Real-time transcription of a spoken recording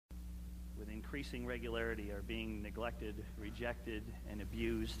increasing regularity are being neglected, rejected, and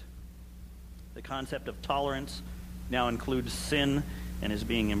abused. The concept of tolerance now includes sin and is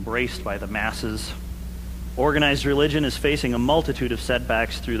being embraced by the masses. Organized religion is facing a multitude of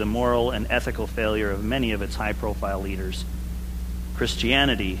setbacks through the moral and ethical failure of many of its high-profile leaders.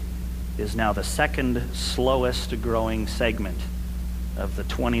 Christianity is now the second slowest growing segment of the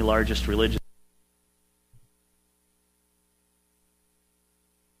 20 largest religions.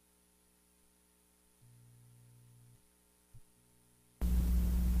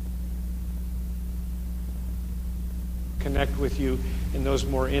 Connect with you in those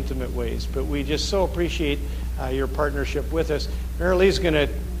more intimate ways. But we just so appreciate your partnership with us. Mary Lee's going to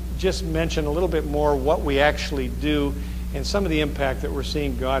just mention a little bit more what we actually do and some of the impact that we're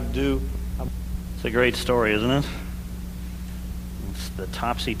seeing God do. It's a great story, isn't it? It's the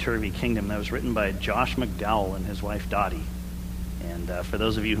Topsy-Turvy Kingdom. That was written by Josh McDowell and his wife Dottie. And for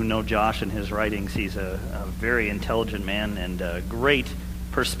those of you who know Josh and his writings, he's a very intelligent man and a great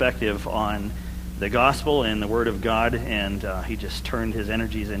perspective on the gospel and the Word of God, and he just turned his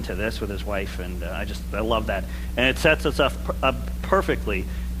energies into this with his wife, and I love that. And it sets us up perfectly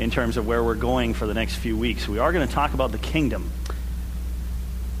in terms of where we're going for the next few weeks. We are going to talk about the kingdom.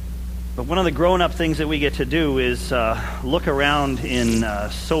 But one of the grown-up things that we get to do is look around in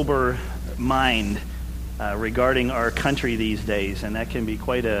sober mind regarding our country these days, and that can be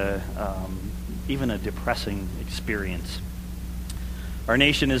quite even a depressing experience. Our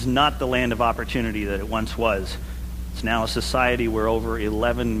nation is not the land of opportunity that it once was. It's now a society where over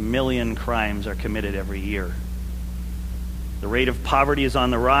 11 million crimes are committed every year. The rate of poverty is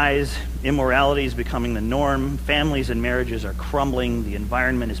on the rise. Immorality is becoming the norm. Families and marriages are crumbling. The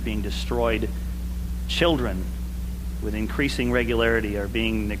environment is being destroyed. Children, with increasing regularity, are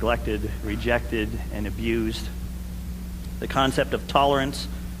being neglected, rejected, and abused. The concept of tolerance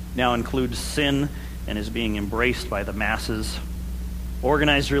now includes sin and is being embraced by the masses.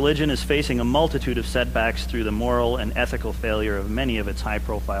 Organized religion is facing a multitude of setbacks through the moral and ethical failure of many of its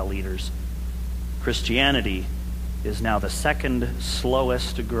high-profile leaders. Christianity is now the second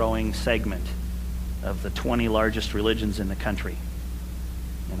slowest growing segment of the 20 largest religions in the country.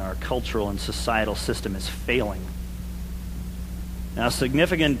 And our cultural and societal system is failing. Now, a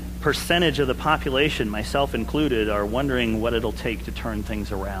significant percentage of the population, myself included, are wondering what it'll take to turn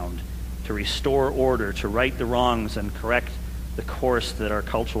things around, to restore order, to right the wrongs and correct the course that our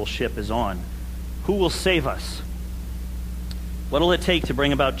cultural ship is on. Who will save us? What will it take to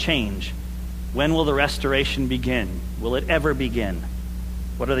bring about change? When will the restoration begin? Will it ever begin?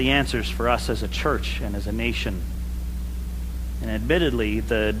 What are the answers for us as a church and as a nation? And admittedly,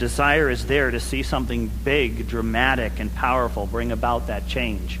 the desire is there to see something big, dramatic, and powerful bring about that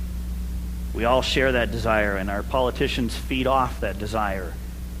change. We all share that desire, and our politicians feed off that desire.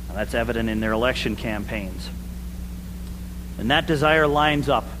 And that's evident in their election campaigns. And that desire lines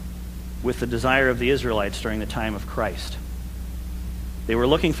up with the desire of the Israelites during the time of Christ. They were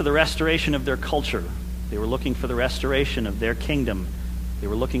looking for the restoration of their culture. They were looking for the restoration of their kingdom. They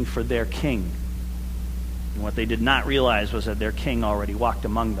were looking for their king. And what they did not realize was that their king already walked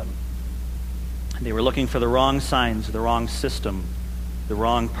among them. They were looking for the wrong signs, the wrong system, the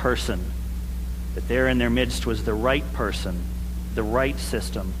wrong person. That there in their midst was the right person, the right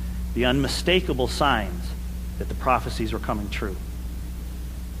system, the unmistakable signs that the prophecies were coming true.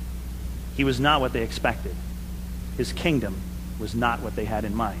 He was not what they expected. His kingdom was not what they had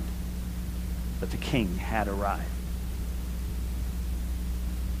in mind. But the king had arrived.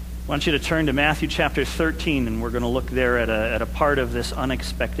 I want you to turn to Matthew chapter 13, and we're going to look there at a part of this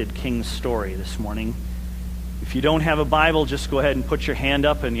unexpected king's story this morning. If you don't have a Bible, just go ahead and put your hand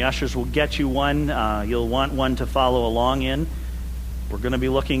up, and the ushers will get you one. You'll want one to follow along in. We're going to be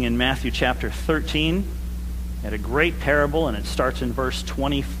looking in Matthew chapter 13 at a great parable, and it starts in verse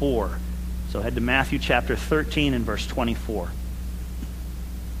 24. So head to Matthew chapter 13 and verse 24.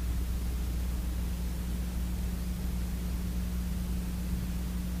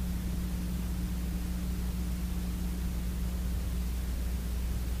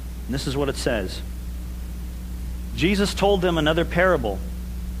 And this is what it says. Jesus told them another parable.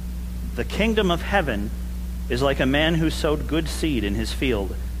 The kingdom of heaven is like a man who sowed good seed in his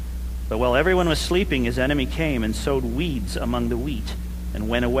field. But while everyone was sleeping, his enemy came and sowed weeds among the wheat and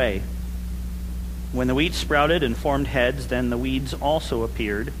went away. When the wheat sprouted and formed heads, then the weeds also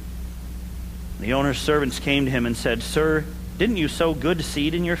appeared. The owner's servants came to him and said, "Sir, didn't you sow good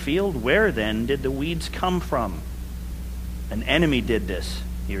seed in your field? Where then did the weeds come from?" "An enemy did this,"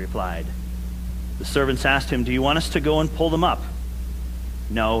 he replied. The servants asked him, "Do you want us to go and pull them up?"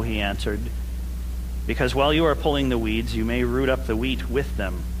 "No," he answered, "because while you are pulling the weeds, you may root up the wheat with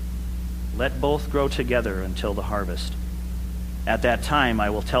them." Let both grow together until the harvest. At that time I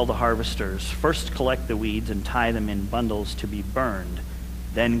will tell the harvesters, first collect the weeds and tie them in bundles to be burned,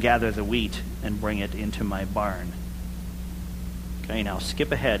 then gather the wheat and bring it into my barn. Okay, now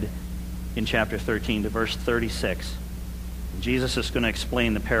skip ahead in chapter 13 to verse 36. Jesus is going to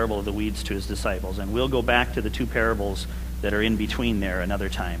explain the parable of the weeds to his disciples, and we'll go back to the two parables that are in between there another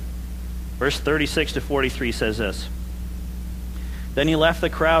time. Verse 36 to 43 says this: Then he left the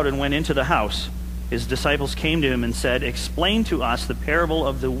crowd and went into the house. His disciples came to him and said, Explain to us the parable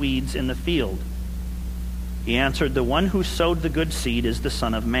of the weeds in the field. He answered, The one who sowed the good seed is the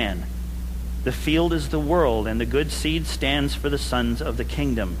Son of Man. The field is the world, and the good seed stands for the sons of the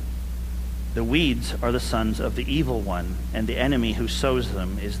kingdom. The weeds are the sons of the evil one, and the enemy who sows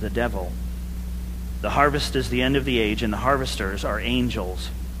them is the devil. The harvest is the end of the age, and the harvesters are angels.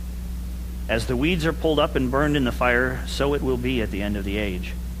 As the weeds are pulled up and burned in the fire, so it will be at the end of the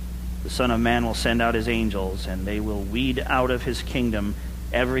age. The Son of Man will send out his angels, and they will weed out of his kingdom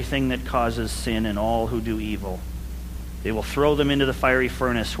everything that causes sin and all who do evil. They will throw them into the fiery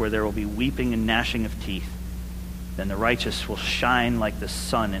furnace, where there will be weeping and gnashing of teeth. Then the righteous will shine like the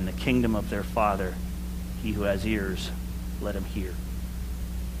sun in the kingdom of their Father. He who has ears, let him hear.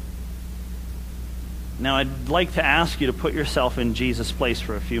 Now, I'd like to ask you to put yourself in Jesus' place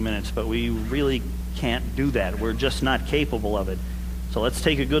for a few minutes, but we really can't do that. We're just not capable of it. So let's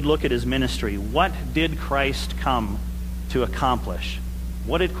take a good look at his ministry. What did Christ come to accomplish?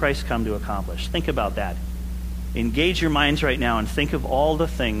 What did Christ come to accomplish? Think about that. Engage your minds right now and think of all the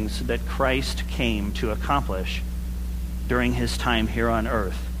things that Christ came to accomplish during his time here on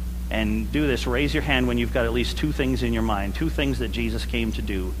earth. And do this. Raise your hand when you've got at least two things in your mind, two things that Jesus came to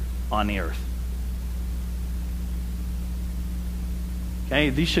do on the earth. Okay,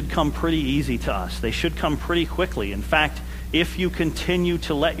 these should come pretty easy to us. They should come pretty quickly. In fact, if you continue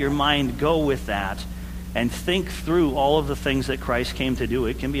to let your mind go with that and think through all of the things that Christ came to do,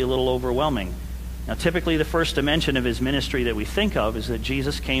 it can be a little overwhelming. Now, typically the first dimension of his ministry that we think of is that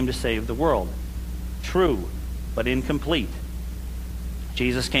Jesus came to save the world. True, but incomplete.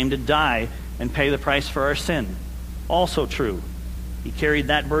 Jesus came to die and pay the price for our sin. Also true. He carried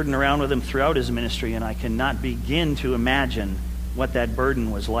that burden around with him throughout his ministry, and I cannot begin to imagine what that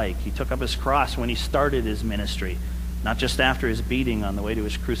burden was like. He took up his cross when he started his ministry, not just after his beating on the way to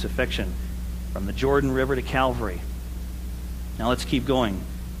his crucifixion, from the Jordan River to Calvary. Now let's keep going.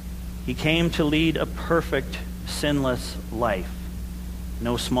 He came to lead a perfect, sinless life.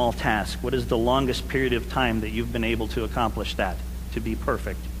 No small task. What is the longest period of time that you've been able to accomplish that, to be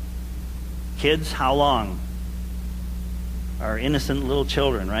perfect? Kids, how long? Our innocent little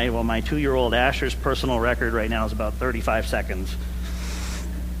children, right? Well, my 2-year-old Asher's personal record right now is about 35 seconds.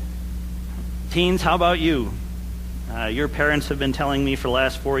 Teens, how about you? Your parents have been telling me for the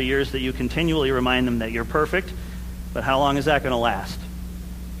last 4 years that you continually remind them that you're perfect, but how long is that going to last?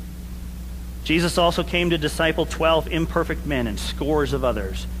 Jesus also came to disciple 12 imperfect men and scores of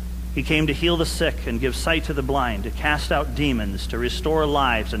others. He came to heal the sick and give sight to the blind, to cast out demons, to restore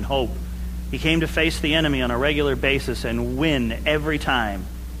lives and hope. He came to face the enemy on a regular basis and win every time.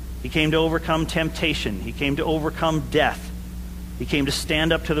 He came to overcome temptation. He came to overcome death. He came to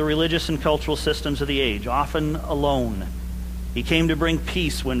stand up to the religious and cultural systems of the age, often alone. He came to bring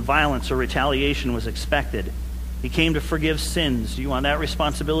peace when violence or retaliation was expected. He came to forgive sins. Do you want that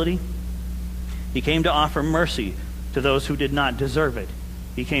responsibility? He came to offer mercy to those who did not deserve it.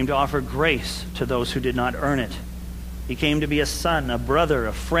 He came to offer grace to those who did not earn it. He came to be a son, a brother,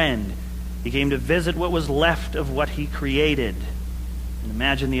 a friend. He came to visit what was left of what he created. And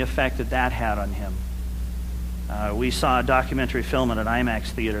imagine the effect that that had on him. We saw a documentary film at an IMAX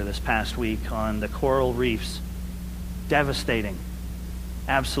theater this past week on the coral reefs. Devastating.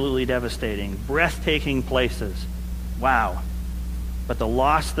 Absolutely devastating. Breathtaking places. Wow. But the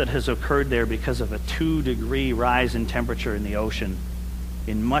loss that has occurred there because of a 2-degree rise in temperature in the ocean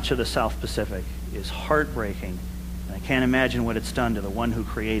in much of the South Pacific is heartbreaking. And I can't imagine what it's done to the one who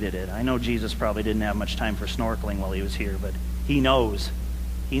created it. I know Jesus probably didn't have much time for snorkeling while he was here, but he knows.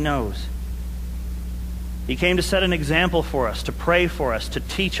 He knows. He came to set an example for us, to pray for us, to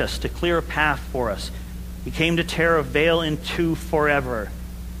teach us, to clear a path for us. He came to tear a veil in two forever.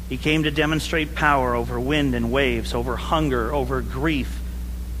 He came to demonstrate power over wind and waves, over hunger, over grief,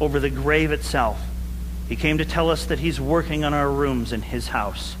 over the grave itself. He came to tell us that he's working on our rooms in his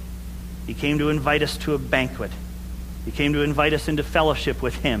house. He came to invite us to a banquet. He came to invite us into fellowship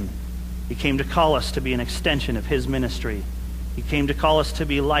with him. He came to call us to be an extension of his ministry. He came to call us to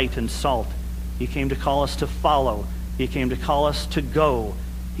be light and salt. He came to call us to follow. He came to call us to go.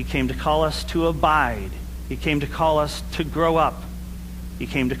 He came to call us to abide. He came to call us to grow up. He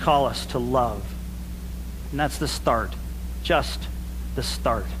came to call us to love. And that's the start, just the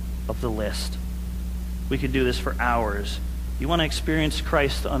start of the list. We could do this for hours. You want to experience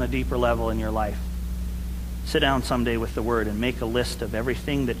Christ on a deeper level in your life? Sit down someday with the Word and make a list of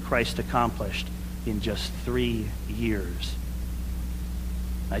everything that Christ accomplished in just 3 years.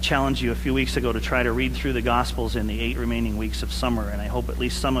 I challenged you a few weeks ago to try to read through the Gospels in the 8 remaining weeks of summer, and I hope at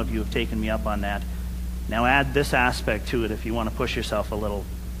least some of you have taken me up on that. Now add this aspect to it if you want to push yourself a little.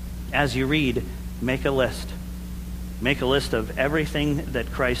 As you read, make a list. Make a list of everything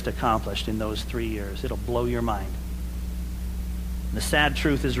that Christ accomplished in those 3 years. It'll blow your mind. The sad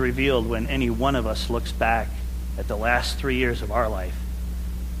truth is revealed when any one of us looks back at the last 3 years of our life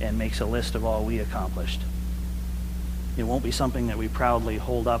and makes a list of all we accomplished. It won't be something that we proudly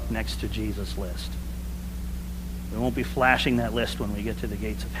hold up next to Jesus' list. We won't be flashing that list when we get to the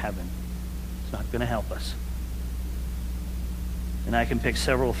gates of heaven. It's not going to help us. And I can pick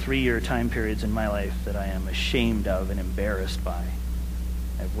several 3-year time periods in my life that I am ashamed of and embarrassed by.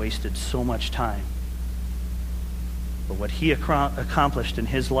 I've wasted so much time. But what he accomplished in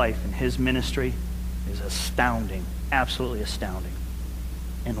his life and his ministry is astounding, absolutely astounding.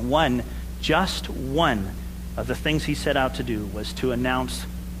 And just one of the things he set out to do was to announce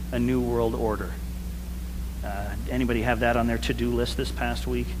a new world order. Anybody have that on their to-do list this past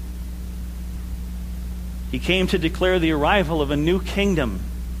week? He came to declare the arrival of a new kingdom.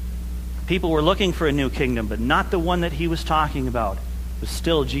 People were looking for a new kingdom, but not the one that he was talking about. But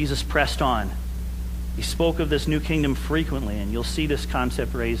still, Jesus pressed on. He spoke of this new kingdom frequently, and you'll see this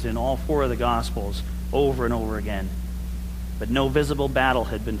concept raised in all 4 of the Gospels over and over again. But no visible battle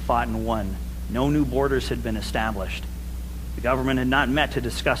had been fought and won. No new borders had been established. The government had not met to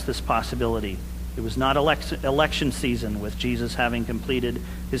discuss this possibility. It was not election season, with Jesus having completed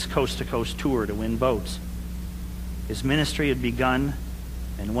his coast-to-coast tour to win votes. His ministry had begun,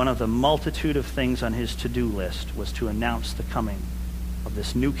 and one of the multitude of things on his to-do list was to announce the coming of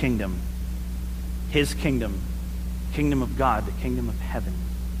this new kingdom, his kingdom, kingdom of God, the kingdom of heaven.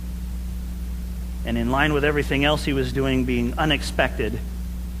 And in line with everything else he was doing being unexpected,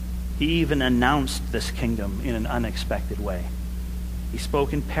 he even announced this kingdom in an unexpected way. He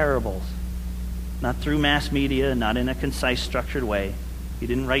spoke in parables, not through mass media, not in a concise, structured way. He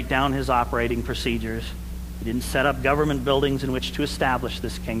didn't write down his operating procedures. He didn't set up government buildings in which to establish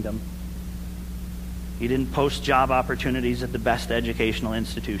this kingdom. He didn't post job opportunities at the best educational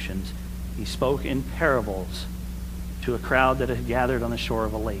institutions. He spoke in parables to a crowd that had gathered on the shore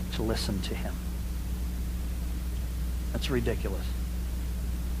of a lake to listen to him. That's ridiculous.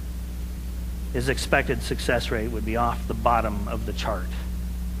 His expected success rate would be off the bottom of the chart.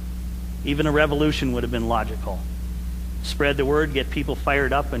 Even a revolution would have been logical. Spread the word, get people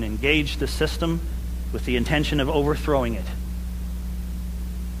fired up, and engage the system with the intention of overthrowing it.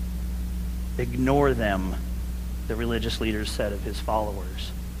 Ignore them, the religious leaders said of his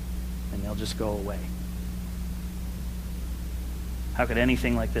followers, and they'll just go away. How could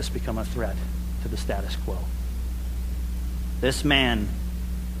anything like this become a threat to the status quo? This man,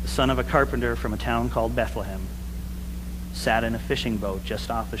 the son of a carpenter from a town called Bethlehem, sat in a fishing boat just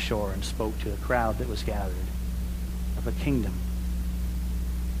off the shore and spoke to a crowd that was gathered of a kingdom.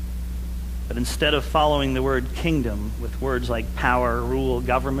 But instead of following the word kingdom with words like power, rule,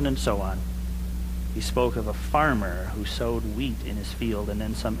 government, and so on, he spoke of a farmer who sowed wheat in his field and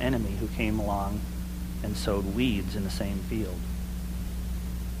then some enemy who came along and sowed weeds in the same field.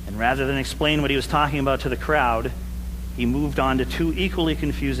 And rather than explain what he was talking about to the crowd, he moved on to 2 equally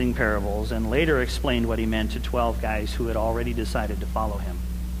confusing parables and later explained what he meant to 12 guys who had already decided to follow him.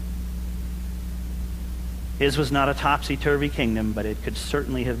 His was not a topsy-turvy kingdom, but it could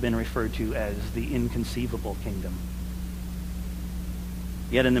certainly have been referred to as the inconceivable kingdom.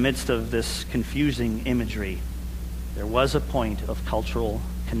 Yet in the midst of this confusing imagery, there was a point of cultural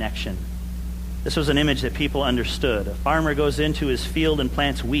connection. This was an image that people understood. A farmer goes into his field and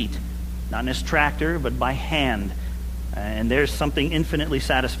plants wheat, not in his tractor, but by hand. And there's something infinitely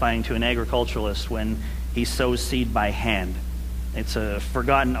satisfying to an agriculturalist when he sows seed by hand. It's a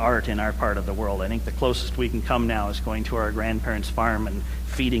forgotten art in our part of the world. I think the closest we can come now is going to our grandparents' farm and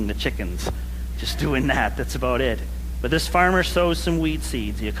feeding the chickens. Just doing that. That's about it. But this farmer sows some wheat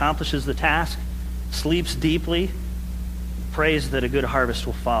seeds. He accomplishes the task, sleeps deeply, prays that a good harvest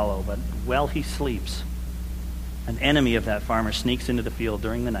will follow. But while he sleeps, an enemy of that farmer sneaks into the field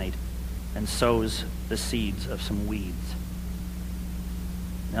during the night and sows the seeds of some weeds.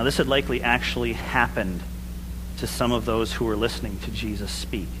 Now, this had likely actually happened to some of those who were listening to Jesus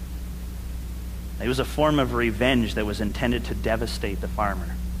speak. It was a form of revenge that was intended to devastate the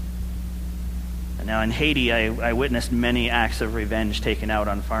farmer. Now in Haiti, I witnessed many acts of revenge taken out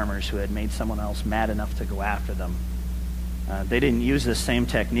on farmers who had made someone else mad enough to go after them. They didn't use the same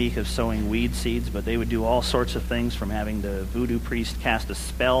technique of sowing weed seeds, but they would do all sorts of things, from having the voodoo priest cast a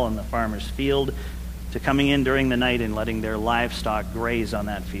spell on the farmer's field to coming in during the night and letting their livestock graze on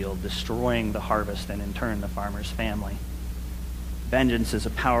that field, destroying the harvest and in turn the farmer's family. Vengeance is a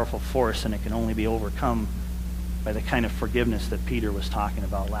powerful force, and it can only be overcome by the kind of forgiveness that Peter was talking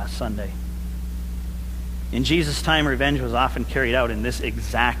about last Sunday. In Jesus' time, revenge was often carried out in this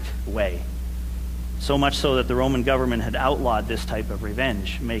exact way. So much so that the Roman government had outlawed this type of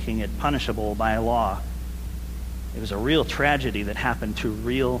revenge, making it punishable by law. It was a real tragedy that happened to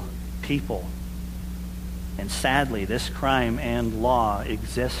real people. And sadly, this crime and law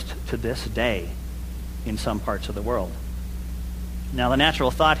exist to this day in some parts of the world. Now, the natural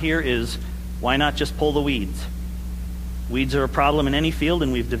thought here is, why not just pull the weeds? Weeds are a problem in any field,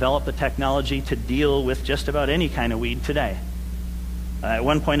 and we've developed the technology to deal with just about any kind of weed today. At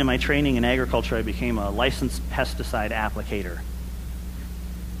one point in my training in agriculture, I became a licensed pesticide applicator.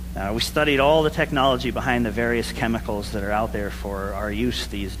 We studied all the technology behind the various chemicals that are out there for our use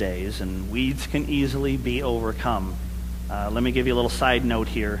these days, and weeds can easily be overcome. Let me give you a little side note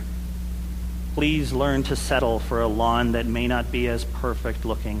here. Please learn to settle for a lawn that may not be as perfect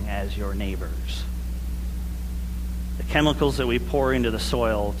looking as your neighbor's. The chemicals that we pour into the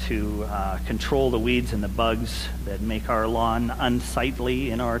soil to control the weeds and the bugs that make our lawn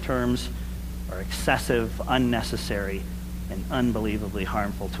unsightly in our terms are excessive, unnecessary, and unbelievably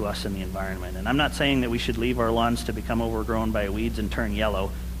harmful to us in the environment. And I'm not saying that we should leave our lawns to become overgrown by weeds and turn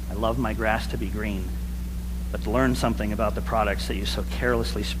yellow. I love my grass to be green. But learn something about the products that you so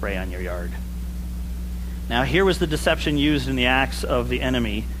carelessly spray on your yard. Now, here was the deception used in the acts of the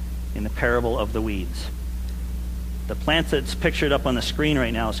enemy in the parable of the weeds. The plant that's pictured up on the screen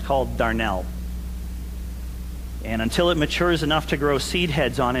right now is called darnel. And until it matures enough to grow seed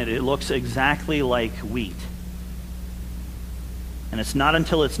heads on it, it looks exactly like wheat. And it's not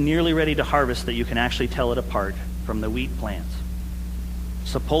until it's nearly ready to harvest that you can actually tell it apart from the wheat plants.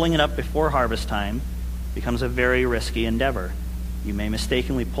 So pulling it up before harvest time becomes a very risky endeavor. You may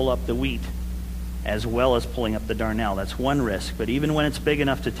mistakenly pull up the wheat as well as pulling up the darnel. That's one risk. But even when it's big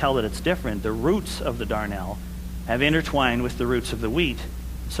enough to tell that it's different, the roots of the darnel have intertwined with the roots of the wheat.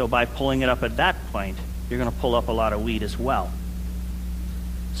 So by pulling it up at that point, you're going to pull up a lot of wheat as well.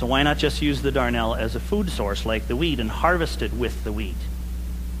 So why not just use the darnel as a food source like the wheat and harvest it with the wheat?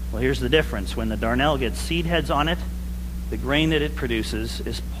 Well, here's the difference. When the darnel gets seed heads on it, the grain that it produces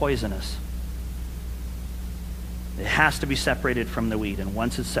is poisonous. It has to be separated from the wheat, and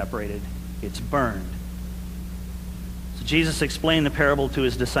once it's separated, it's burned. So Jesus explained the parable to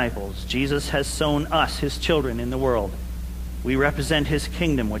his disciples. Jesus has sown us, his children, in the world. We represent his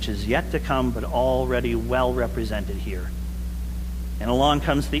kingdom, which is yet to come, but already well represented here. And along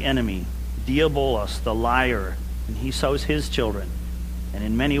comes the enemy, Diabolos, the liar, and he sows his children. And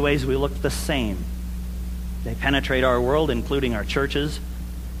in many ways we look the same. They penetrate our world, including our churches,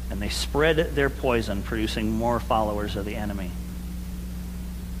 and they spread their poison, producing more followers of the enemy.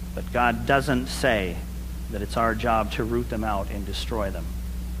 But God doesn't say that it's our job to root them out and destroy them.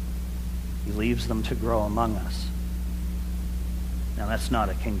 He leaves them to grow among us. Now, that's not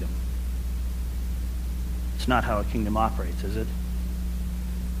a kingdom. It's not how a kingdom operates, is it?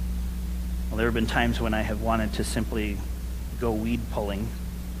 Well, there have been times when I have wanted to simply go weed pulling.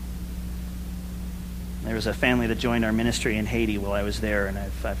 There was a family that joined our ministry in Haiti while I was there, and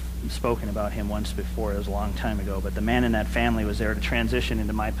I've spoken about him once before. It was a long time ago. But the man in that family was there to transition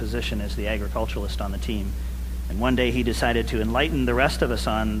into my position as the agriculturalist on the team. And one day he decided to enlighten the rest of us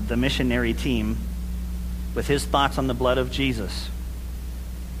on the missionary team with his thoughts on the blood of Jesus.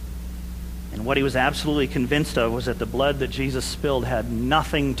 And what he was absolutely convinced of was that the blood that Jesus spilled had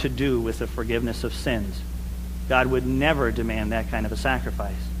nothing to do with the forgiveness of sins. God would never demand that kind of a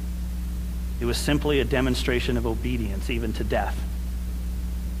sacrifice. It was simply a demonstration of obedience, even to death.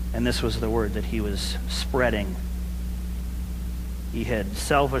 And this was the word that he was spreading. He had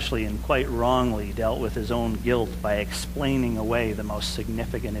selfishly and quite wrongly dealt with his own guilt by explaining away the most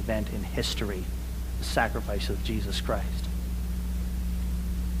significant event in history, the sacrifice of Jesus Christ.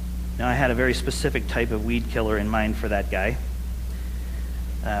 Now, I had a very specific type of weed killer in mind for that guy.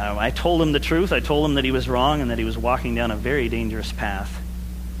 I told him the truth. I told him that he was wrong and that he was walking down a very dangerous path.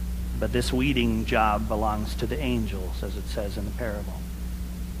 But this weeding job belongs to the angels, as it says in the parable.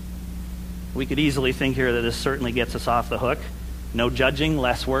 We could easily think here that this certainly gets us off the hook. No judging,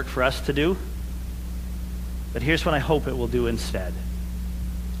 less work for us to do. But here's what I hope it will do instead.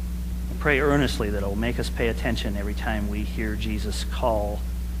 I pray earnestly that it will make us pay attention every time we hear Jesus' call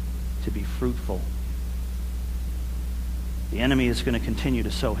to be fruitful The enemy is going to continue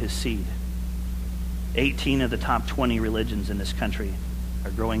to sow his seed. 18 of the top 20 religions in this country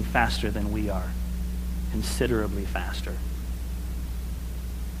are growing faster than we are, considerably faster.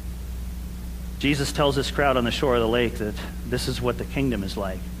 Jesus tells this crowd on the shore of the lake that this is what the kingdom is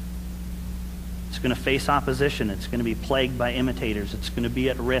like. It's going to face opposition. It's going to be plagued by imitators. It's going to be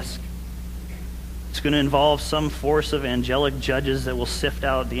at risk. It's going to involve some force of angelic judges that will sift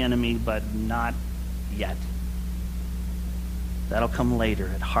out the enemy, but not yet. That'll come later,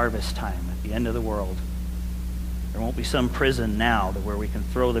 at harvest time, at the end of the world. There won't be some prison now where we can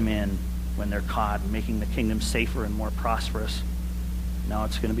throw them in when they're caught, making the kingdom safer and more prosperous. No,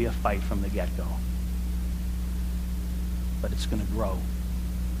 it's going to be a fight from the get-go. But it's going to grow.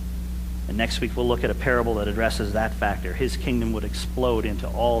 And next week we'll look at a parable that addresses that factor. His kingdom would explode into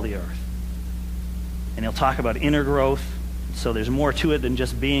all the earth. And he'll talk about inner growth. So there's more to it than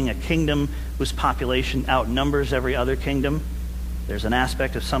just being a kingdom whose population outnumbers every other kingdom. There's an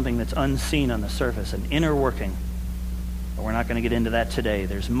aspect of something that's unseen on the surface, an inner working. But we're not going to get into that today.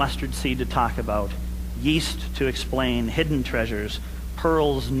 There's mustard seed to talk about, yeast to explain, hidden treasures,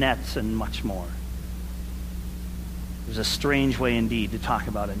 pearls, nets, and much more. There's a strange way indeed to talk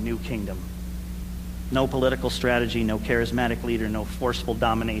about a new kingdom. No political strategy, no charismatic leader, no forceful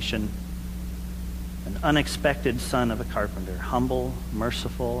domination. An unexpected son of a carpenter, humble,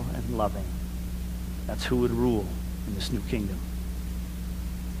 merciful, and loving. That's who would rule in this new kingdom.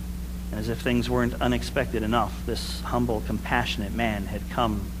 And as if things weren't unexpected enough, this humble, compassionate man had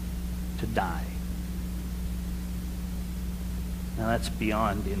come to die. Now that's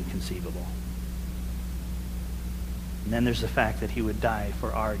beyond inconceivable. And then there's the fact that he would die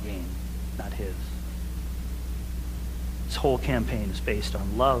for our gain, not his. This whole campaign is based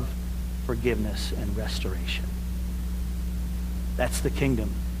on love, forgiveness, and restoration. That's the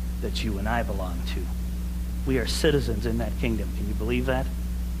kingdom that you and I belong to. We are citizens in that kingdom. Can you believe that?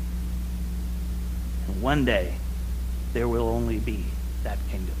 And one day, there will only be that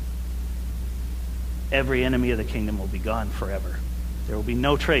kingdom. Every enemy of the kingdom will be gone forever. There will be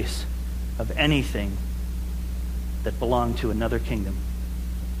no trace of anything that belonged to another kingdom.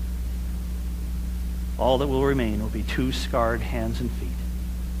 All that will remain will be two scarred hands and feet,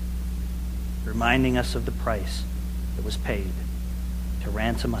 reminding us of the price that was paid to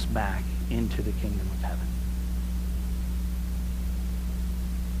ransom us back into the kingdom of heaven.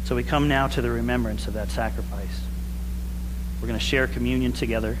 So we come now to the remembrance of that sacrifice. We're going to share communion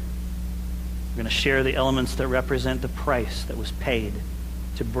together. We're going to share the elements that represent the price that was paid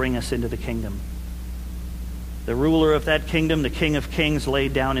to bring us into the kingdom. The ruler of that kingdom, the King of Kings,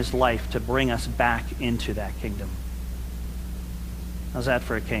 laid down his life to bring us back into that kingdom. How's that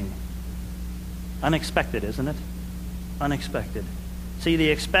for a king? Unexpected, isn't it? Unexpected. See, the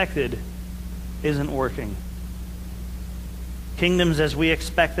expected isn't working. Kingdoms as we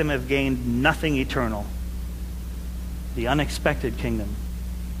expect them have gained nothing eternal. The unexpected kingdom,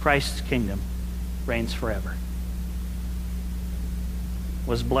 Christ's kingdom, reigns forever.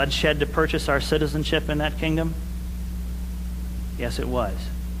 Was blood shed to purchase our citizenship in that kingdom? Yes, it was.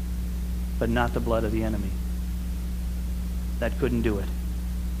 But not the blood of the enemy. That couldn't do it.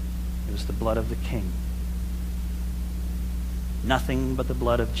 It was the blood of the King. Nothing but the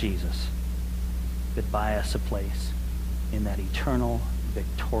blood of Jesus could buy us a place in that eternal,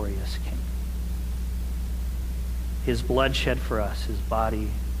 victorious kingdom. His blood shed for us, his body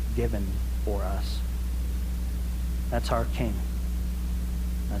given for us. That's our King.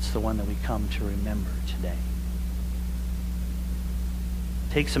 That's the one that we come to remember today.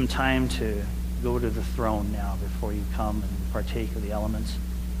 Take some time to go to the throne now before you come and partake of the elements.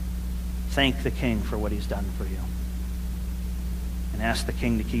 Thank the King for what he's done for you. And ask the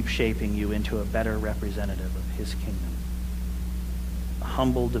King to keep shaping you into a better representative of his kingdom. A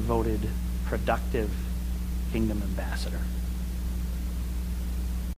humble, devoted, productive kingdom ambassador.